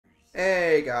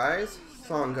Hey guys,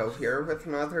 Songo here with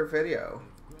another video.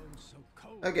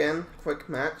 Again, quick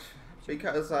match,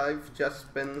 because I've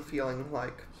just been feeling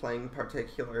like playing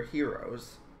particular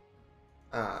heroes,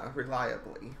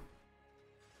 reliably.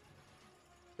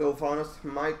 Sylvanas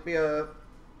might be a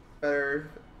better,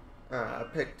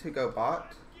 pick to go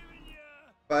bot,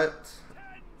 but,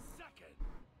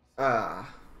 I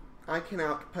can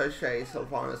outpush a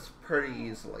Sylvanas pretty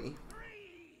easily.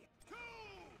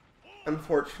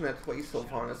 Unfortunately,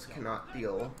 Sylvanas cannot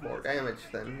deal more damage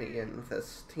than me in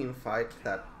this team fight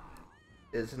that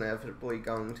is inevitably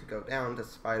going to go down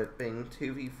despite it being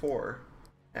 2v4,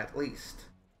 at least.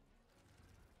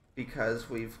 Because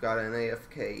we've got an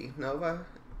AFK Nova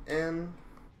and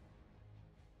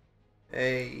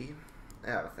a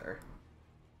Aether.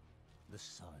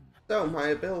 So, my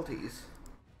abilities.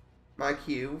 My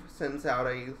Q sends out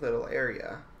a little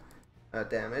area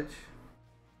damage,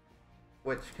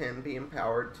 which can be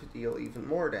empowered to deal even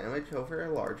more damage over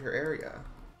a larger area.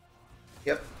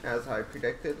 Yep, as I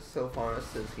predicted,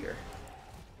 Sylvanas is here.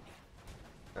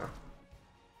 Oh.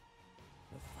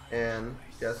 And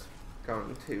just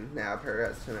going to nab her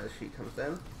as soon as she comes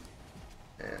in.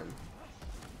 And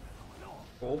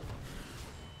cool.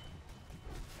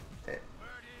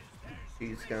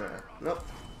 She's gonna... Nope.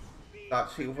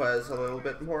 Thought she was a little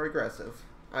bit more aggressive.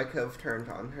 I could have turned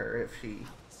on her if she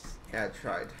had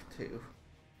tried to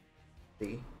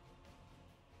be.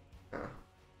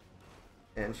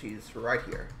 And she's right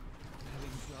here.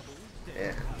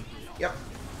 And, yep,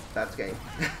 that's game.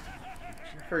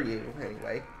 For you,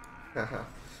 anyway.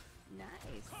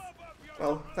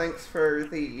 Well, thanks for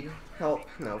the help,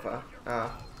 Nova.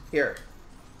 Here.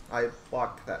 I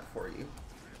blocked that for you.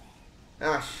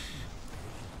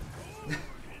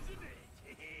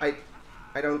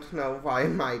 I don't know why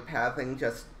my pathing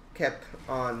just kept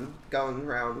on going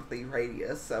around the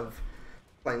radius of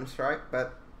Flame Strike,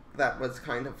 but that was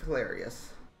kind of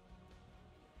hilarious.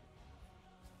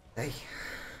 Hey.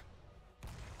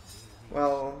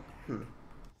 Well,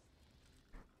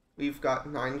 we've got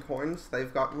 9 coins,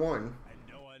 they've got 1.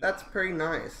 That's pretty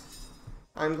nice.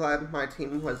 I'm glad my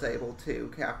team was able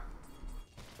to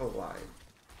capitalize.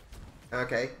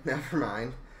 Okay, never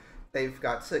mind. They've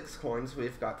got 6 coins,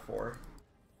 we've got 4.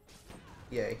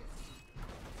 Yay.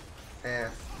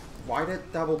 And why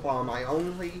did double bomb? I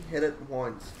only hit it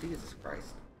once. Jesus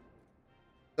Christ.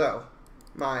 So,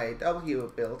 my W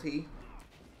ability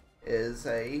is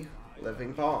a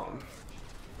living bomb.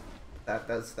 That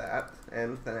does that,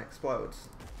 and then explodes.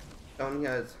 Sonya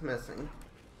is missing.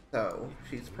 So,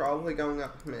 she's probably going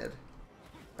up mid.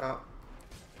 Oh.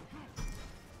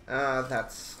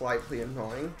 That's slightly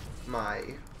annoying. My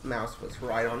mouse was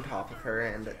right on top of her,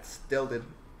 and it still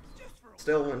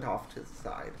went off to the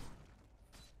side.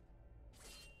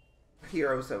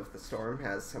 Heroes of the Storm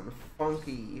has some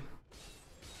funky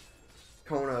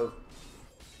Kono...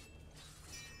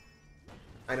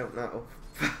 I don't know.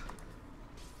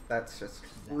 That's just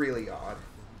really odd.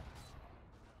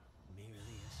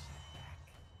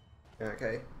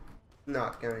 Okay.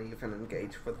 Not gonna even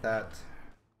engage with that.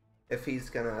 If he's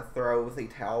gonna throw the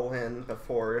towel in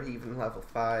before even level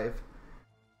 5.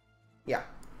 Yeah.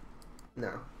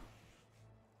 No.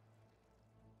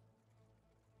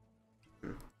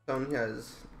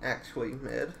 Sonya's actually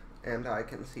mid, and I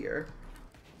can see her.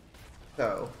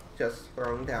 So, just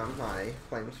throwing down my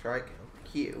Flame Strike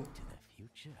Q.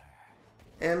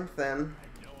 And then,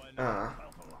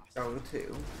 going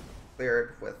to clear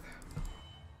it with...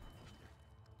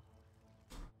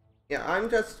 Yeah, I'm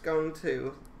just going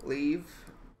to leave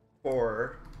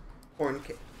for coin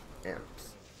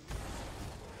camps.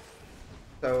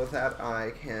 So that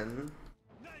I can,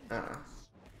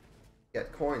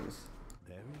 get coins.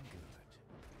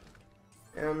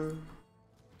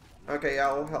 Okay,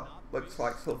 I'll help. Looks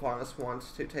like Sylvanas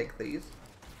wants to take these,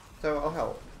 so I'll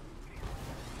help.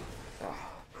 Oh.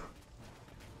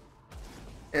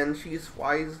 And she's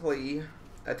wisely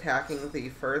attacking the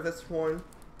furthest one,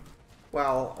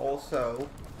 while also,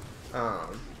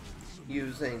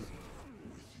 using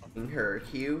her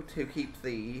Q to keep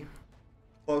the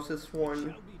closest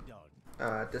one,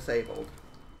 disabled.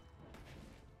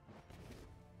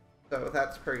 So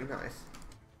that's pretty nice.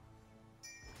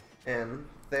 And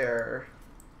their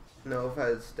Nova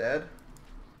is dead.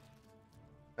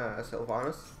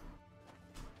 Sylvanas.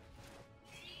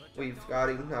 We've got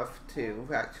enough to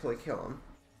actually kill him.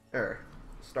 Or,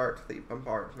 start the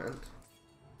bombardment.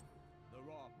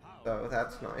 So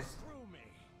that's nice.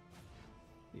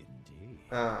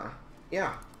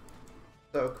 Yeah.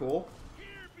 So cool.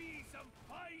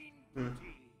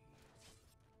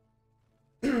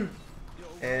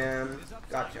 And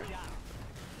gotcha.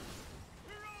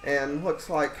 And looks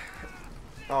like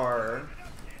our,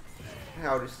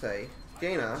 how to say,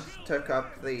 Jaina took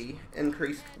up the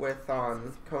increased width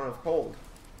on Cone of Cold.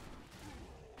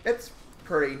 It's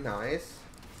pretty nice.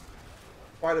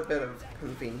 Quite a bit of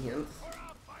convenience.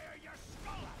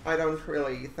 I don't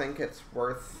really think it's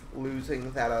worth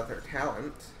losing that other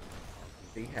talent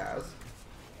she has.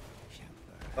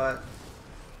 But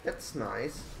it's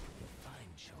nice.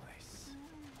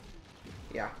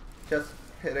 Yeah, just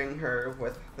hitting her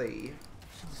with the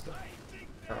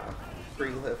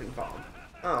free living bomb.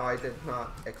 Oh, I did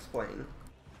not explain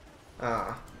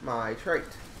my trait.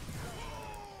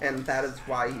 And that is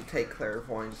why you take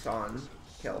clairvoyance on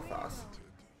Kael'thas.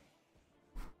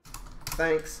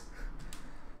 Thanks.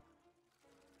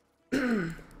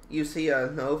 You see a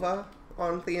Nova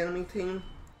on the enemy team,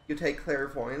 you take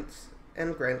clairvoyance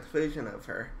and grant vision of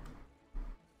her,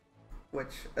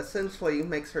 which essentially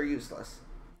makes her useless,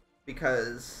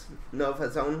 because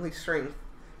Nova's only strength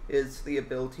is the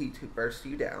ability to burst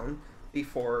you down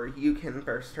before you can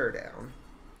burst her down.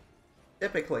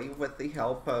 Typically with the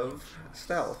help of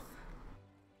stealth.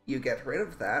 You get rid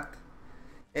of that,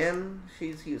 and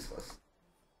she's useless.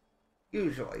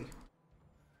 Usually.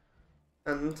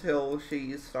 Until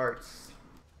she starts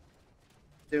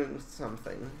doing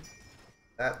something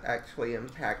that actually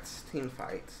impacts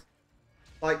teamfights.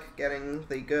 Like getting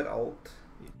the good ult.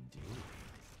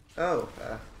 Oh,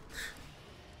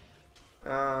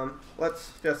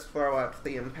 let's just throw out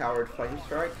the empowered flame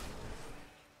strike.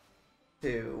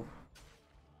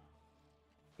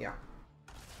 Yeah.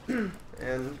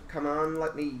 And come on,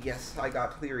 let me, yes, I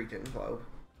got the regen globe.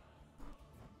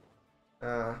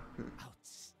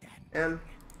 And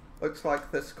looks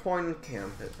like this coin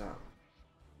camp is up.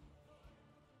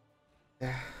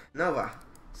 Nova,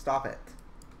 stop it.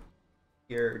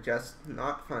 You're just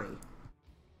not funny.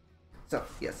 So,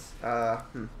 yes,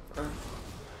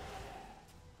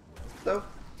 so,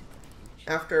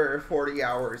 after 40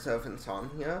 hours of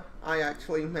insomnia, I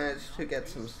actually managed to get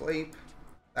some sleep.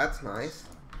 That's nice.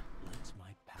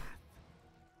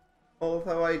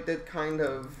 Although I did kind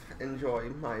of enjoy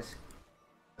my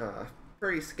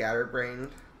pretty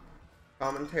scatterbrained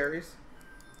commentaries.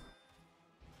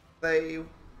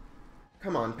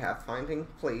 Come on, pathfinding,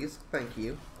 please, thank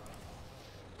you.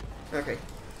 Okay.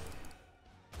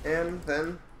 And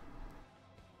then...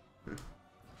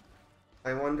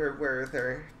 I wonder where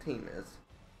their team is.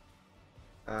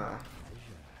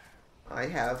 I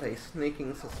have a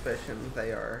sneaking suspicion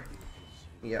they are...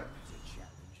 Yep.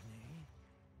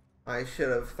 I should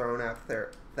have thrown out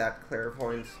that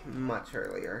clairvoyance much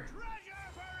earlier.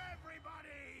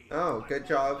 Oh, good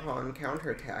job on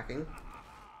counterattacking.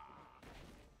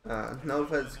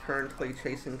 Nova's currently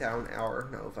chasing down our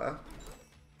Nova,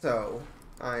 so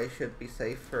I should be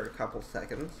safe for a couple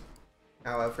seconds.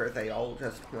 However, they all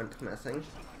just went missing,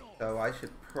 so I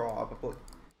should probably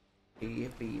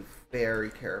be very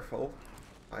careful.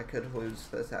 I could lose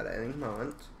this at any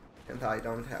moment, and I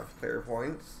don't have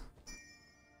clairvoyance.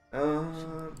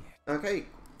 Okay,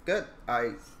 good.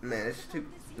 I managed to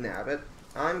nab it.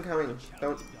 I'm coming.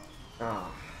 Don't.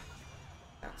 Ah.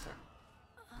 That's it.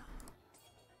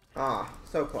 Ah,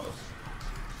 so close.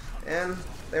 And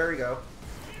there we go.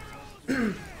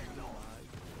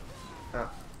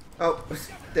 Oh,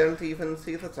 didn't even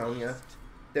see the Sonya.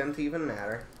 Didn't even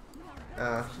matter.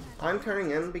 I'm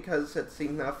turning in because it's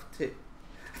enough to...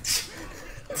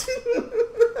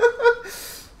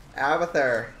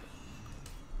 Abathur.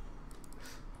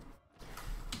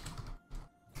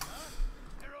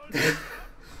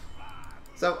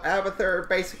 So Abathur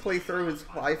basically threw his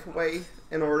life away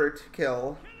in order to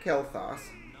kill Kael'thas.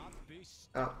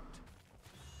 Oh.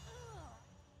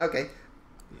 Okay.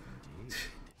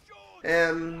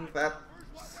 And that's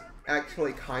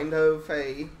actually kind of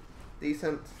a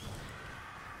decent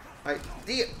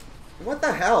idea. What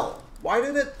the hell? Why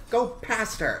did it go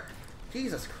past her?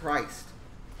 Jesus Christ.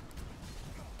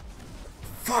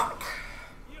 Fuck.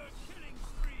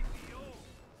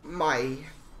 My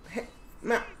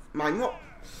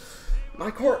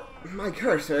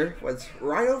cursor was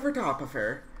right over top of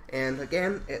her, and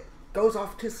again, it goes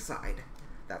off to the side.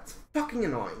 That's fucking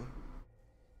annoying.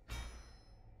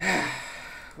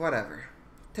 Whatever.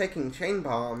 Taking chain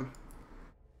bomb.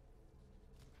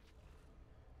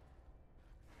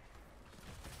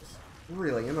 It's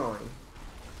really annoying.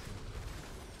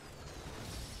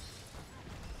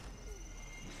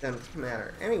 Doesn't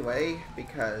matter anyway,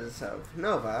 because of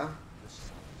Nova.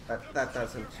 But that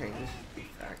doesn't change the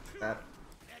fact that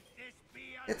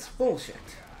it's bullshit.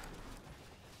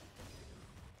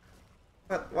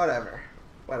 But whatever.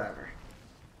 Whatever.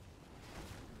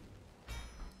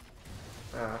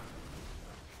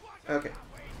 Okay.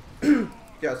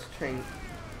 just change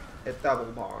it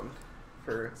double bond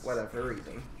for whatever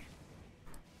reason.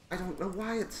 I don't know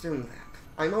why it's doing that.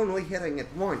 I'm only hitting it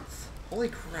once. Holy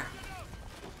crap.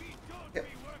 Yep.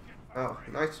 Oh,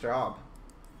 nice job.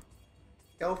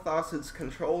 Kael'thas'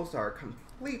 controls are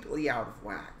completely out of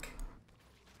whack.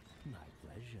 My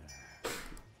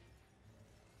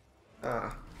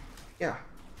pleasure. Yeah.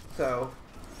 So,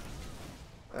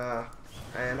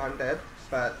 and I'm dead,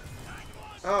 but,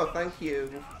 oh, thank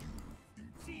you.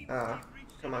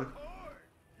 Come on.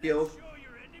 Heal.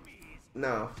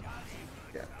 No.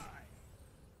 Yeah.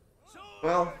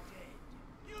 Well,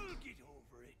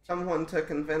 someone took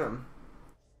Venom.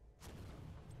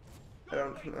 I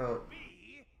don't know.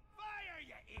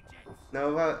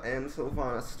 Nova and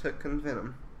Sylvanas took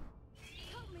Venom.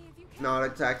 Not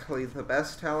exactly the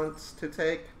best talents to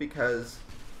take because,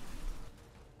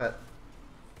 but,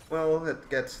 well, it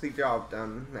gets the job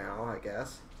done now, I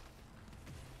guess.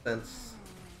 Since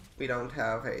we don't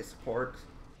have a support.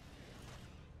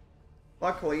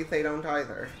 Luckily, they don't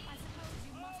either.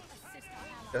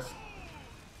 Just...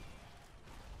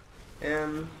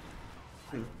 And...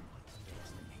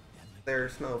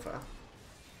 There's Nova.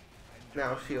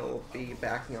 Now she'll be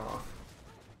backing off.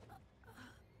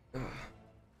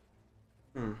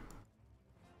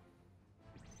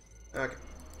 Okay.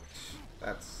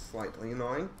 That's slightly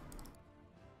annoying.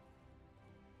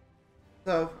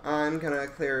 So, I'm gonna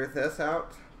clear this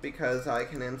out, because I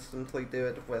can instantly do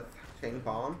it with Chain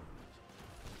Bomb.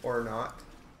 Or not.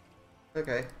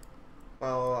 Okay.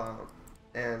 Well,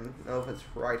 and Nova's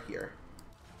right here.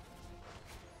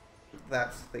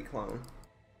 That's the clone.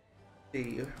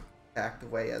 She backed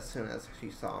away as soon as she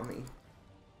saw me.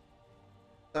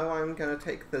 So I'm gonna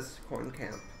take this corn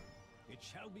camp. It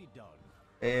shall be done.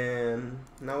 And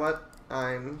you know what?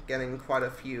 I'm getting quite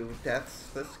a few deaths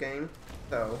this game,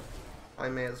 so I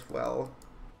may as well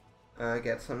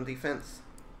get some defense.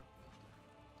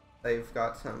 They've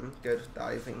got some good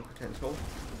diving potential.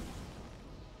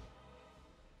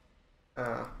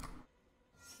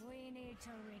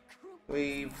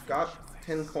 We've got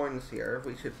 10 coins here.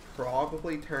 We should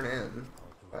probably turn in,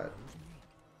 but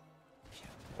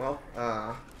well,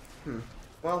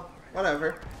 well,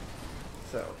 whatever.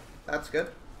 So that's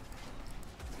good.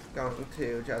 Going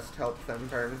to just help them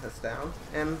burn this down,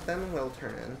 and then we'll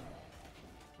turn in.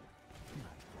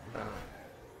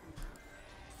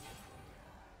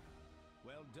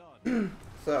 Well done.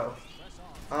 So,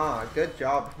 good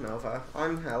job, Nova.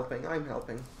 I'm helping. I'm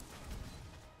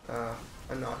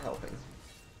not helping.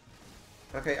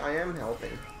 Okay, I am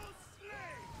helping.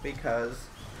 Because,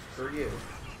 screw you.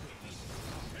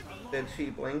 Did she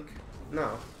blink?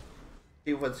 No.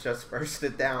 She was just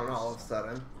bursted down all of a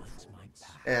sudden.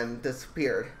 And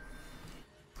disappeared.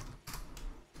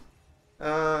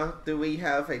 Do we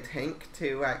have a tank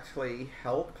to actually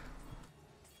help?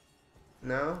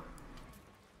 No?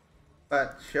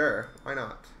 But sure, why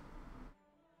not?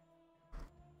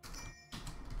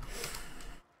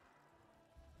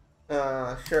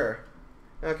 Sure.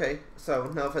 Okay,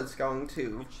 so Nova's going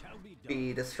to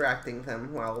be distracting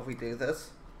them while we do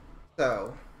this.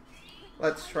 So,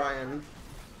 let's try and,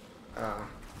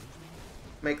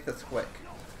 make this quick.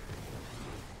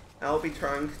 I'll be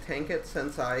trying to tank it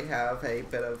since I have a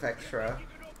bit of extra,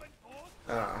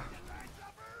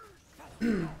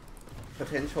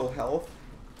 potential health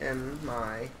in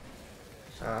my,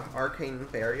 arcane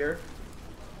barrier.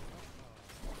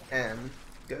 And,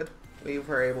 good. We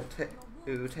were able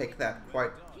to take that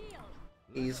quite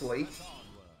easily.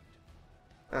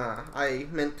 I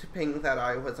meant to ping that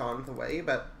I was on the way,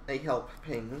 but a help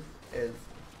ping is...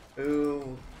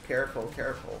 Ooh, careful,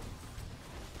 careful.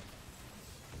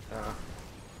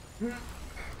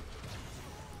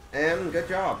 And good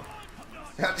job.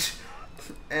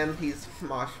 And he's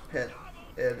mosh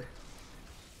pitted.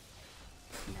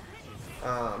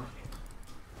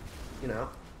 You know.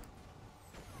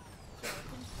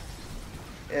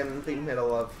 In the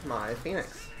middle of my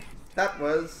Phoenix. That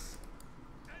was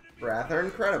rather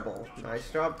incredible. Nice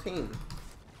job, team.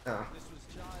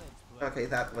 Okay,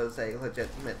 that was a legit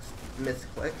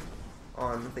misclick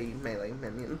on the melee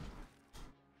minion.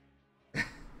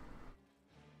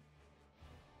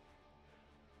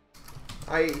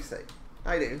 I say,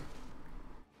 I do.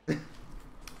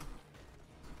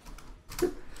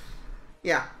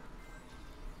 Yeah.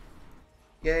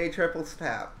 Yay, triple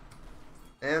stab.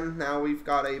 And now we've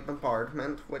got a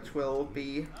bombardment, which will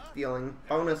be dealing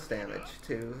bonus damage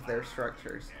to their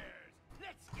structures.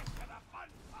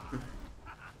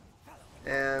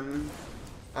 And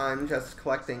I'm just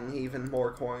collecting even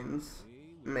more coins,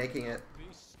 making it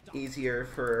easier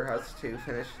for us to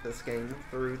finish this game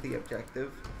through the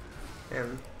objective.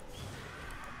 And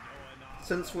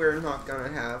since we're not gonna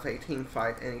have a team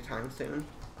fight anytime soon,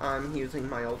 I'm using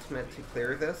my ultimate to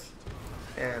clear this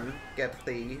and get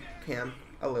the camp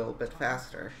a little bit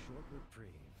faster.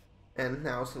 And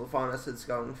now Sylvanas is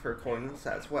going for coins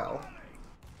as well,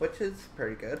 which is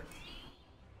pretty good.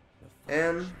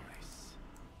 And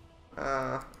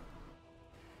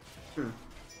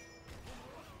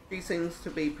she seems to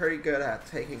be pretty good at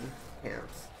taking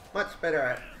camps. Much better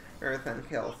at her than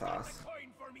Kael'thas.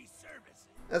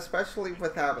 Especially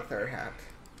with Abathur hat.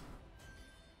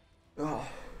 Oh.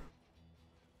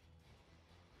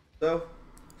 So,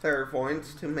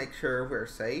 clairvoyance to make sure we're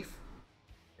safe.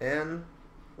 And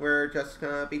we're just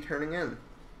gonna be turning in.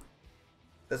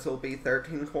 This will be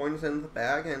 13 coins in the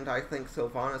bag, and I think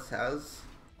Sylvanas has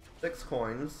 6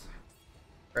 coins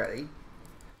ready.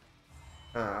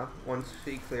 Once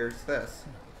she clears this.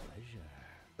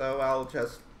 So I'll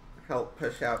just help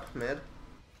push out mid.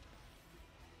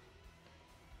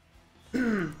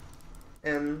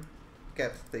 And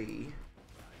get the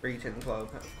region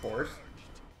globe, of course.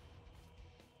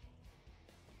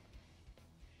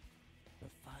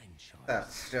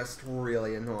 That's just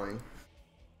really annoying.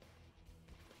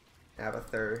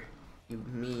 Abathur, you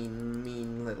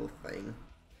mean little thing.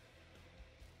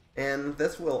 And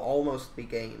this will almost be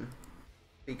game,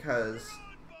 because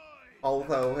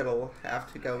although it'll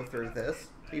have to go through this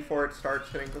before it starts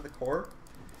hitting with the core,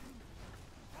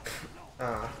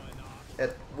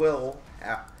 it will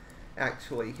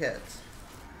actually hit.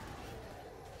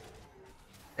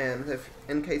 And if,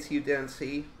 in case you didn't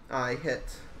see, I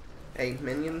hit a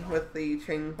minion with the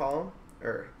chain bomb,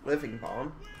 or living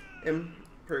bomb,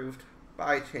 improved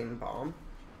by chain bomb,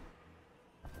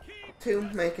 to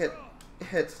make it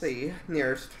hit the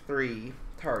nearest 3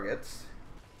 targets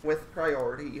with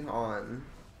priority on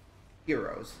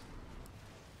heroes.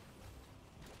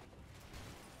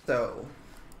 So,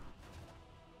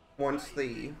 once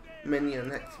the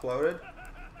minion exploded,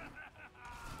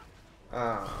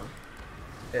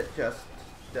 it just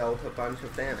dealt a bunch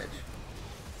of damage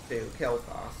to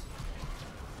Kael'thas.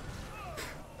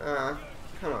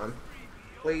 Come on.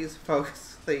 Please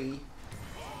focus the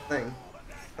thing.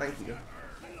 Thank you.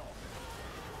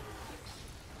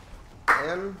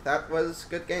 And that was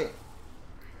good game.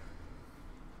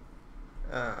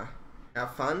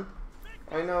 Have fun.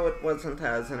 I know it wasn't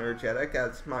as energetic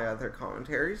as my other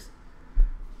commentaries,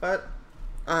 but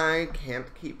I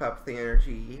can't keep up the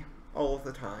energy all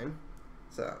the time,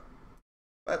 so,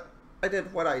 but I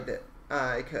did what I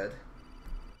could.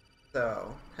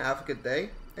 So, have a good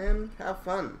day, and have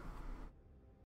fun.